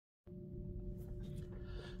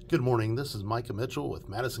Good morning. This is Micah Mitchell with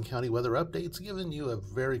Madison County Weather Updates, giving you a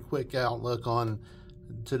very quick outlook on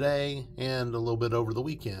today and a little bit over the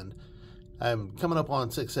weekend. Coming up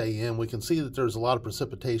on 6 a.m., we can see that there's a lot of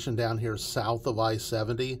precipitation down here south of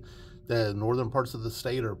I-70. The northern parts of the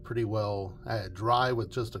state are pretty well dry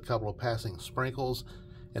with just a couple of passing sprinkles,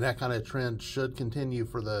 and that kind of trend should continue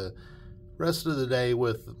for the rest of the day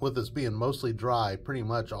with this being mostly dry pretty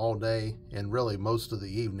much all day and really most of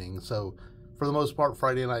the evening. So for the most part,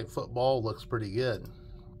 Friday night football looks pretty good.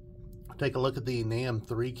 Take a look at the NAM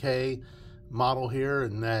 3K model here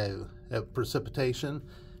and at precipitation,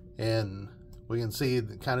 and we can see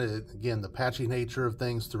kind of, again, the patchy nature of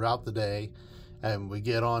things throughout the day, and we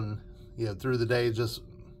get on, through the day just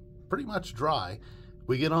pretty much dry.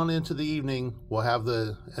 We get on into the evening, we'll have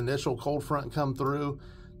the initial cold front come through.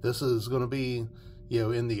 This is going to be,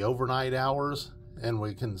 in the overnight hours, and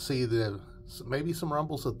we can see maybe some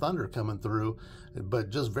rumbles of thunder coming through, but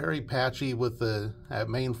just very patchy with the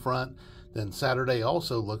main front. Then Saturday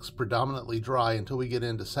also looks predominantly dry until we get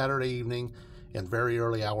into Saturday evening and very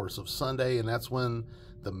early hours of Sunday, and that's when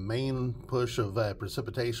the main push of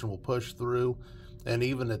precipitation will push through. And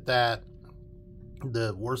even at that,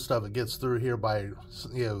 the worst of it gets through here by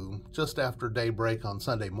just after daybreak on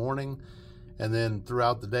Sunday morning, and then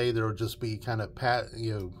throughout the day there will just be kind of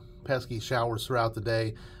pesky showers throughout the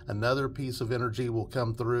day. Another piece of energy will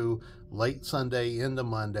come through late Sunday into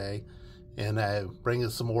Monday and bring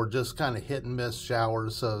us some more just kind of hit and miss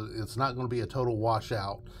showers. So it's not going to be a total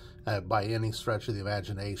washout by any stretch of the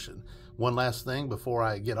imagination. One last thing before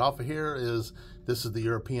I get off of here is this is the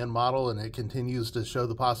European model, and it continues to show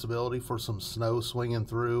the possibility for some snow swinging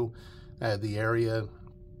through the area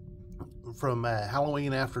from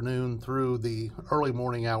Halloween afternoon through the early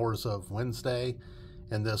morning hours of Wednesday.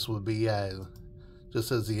 And this would be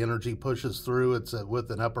just as the energy pushes through, it's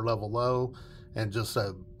with an upper level low and just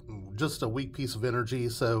a weak piece of energy.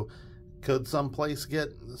 So could someplace get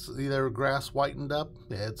either grass whitened up?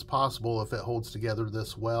 Yeah, it's possible if it holds together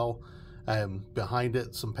this well. Behind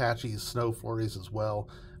it, some patchy snow flurries as well.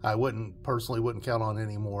 I personally wouldn't count on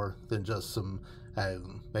any more than just some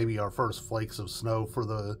maybe our first flakes of snow for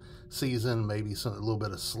the season, maybe a little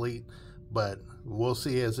bit of sleet. But we'll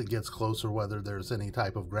see as it gets closer whether there's any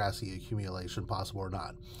type of grassy accumulation possible or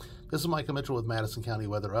not. This is Micah Mitchell with Madison County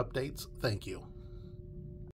Weather Updates. Thank you.